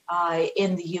rate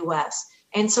in the U.S.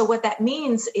 And so what that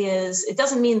means is, it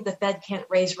doesn't mean that the Fed can't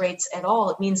raise rates at all.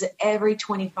 It means that every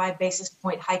 25 basis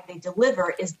point hike they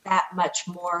deliver is that much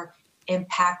more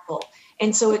impactful.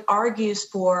 And so it argues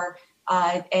for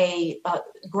a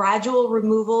gradual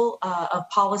removal of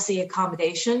policy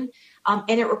accommodation. And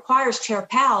it requires, Chair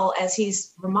Powell, as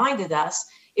he's reminded us,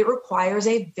 it requires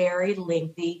a very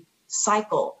lengthy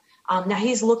cycle. Now,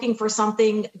 he's looking for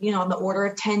something, on the order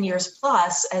of 10 years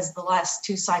plus, as the last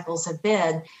 2 cycles have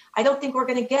been. I don't think we're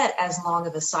going to get as long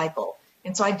of a cycle.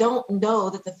 And so I don't know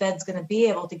that the Fed's going to be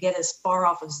able to get as far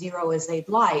off of zero as they'd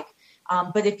like.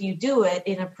 But if you do it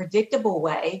in a predictable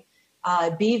way,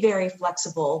 be very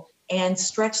flexible, and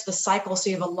stretch the cycle so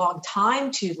you have a long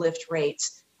time to lift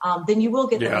rates, then you will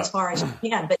get them as far as you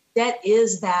can. But debt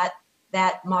is that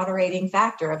moderating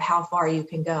factor of how far you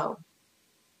can go.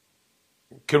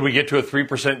 Could we get to a 3%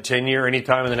 10-year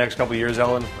anytime in the next couple of years,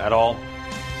 Ellen, at all?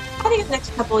 I think in the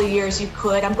next couple of years you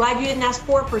could. I'm glad you didn't ask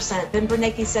 4%. Ben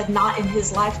Bernanke said not in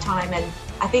his lifetime, and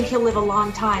I think he'll live a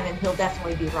long time, and he'll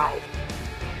definitely be right.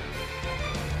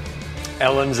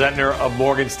 Ellen Zentner of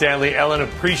Morgan Stanley. Ellen,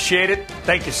 appreciate it.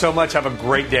 Thank you so much. Have a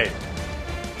great day.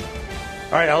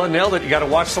 All right, Ellen nailed it. You got to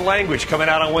watch the language coming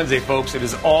out on Wednesday, folks. It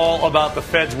is all about the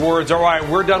Fed's words. All right,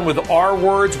 we're done with our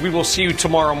words. We will see you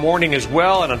tomorrow morning as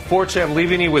well. And unfortunately, I'm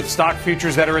leaving you with stock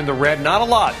futures that are in the red. Not a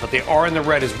lot, but they are in the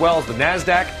red as well, as the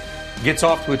NASDAQ gets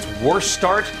off to its worst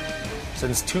start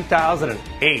since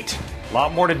 2008. A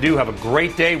lot more to do. Have a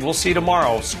great day. We'll see you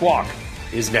tomorrow. Squawk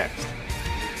is next.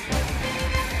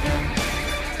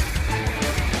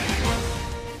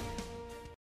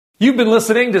 You've been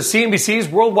listening to CNBC's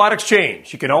Worldwide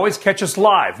Exchange. You can always catch us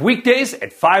live weekdays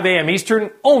at 5 a.m.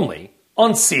 Eastern, only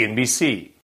on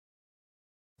CNBC.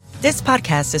 This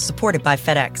podcast is supported by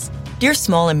FedEx. Dear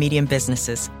small and medium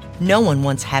businesses, no one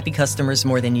wants happy customers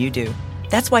more than you do.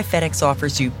 That's why FedEx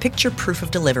offers you picture proof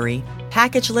of delivery,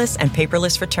 packageless and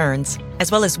paperless returns, as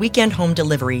well as weekend home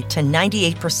delivery to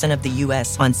 98% of the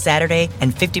U.S. on Saturday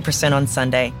and 50% on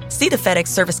Sunday. See the FedEx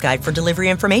service guide for delivery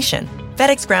information.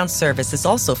 FedEx Ground service is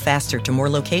also faster to more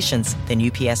locations than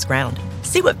UPS Ground.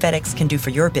 See what FedEx can do for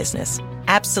your business.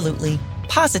 Absolutely,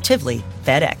 positively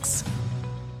FedEx.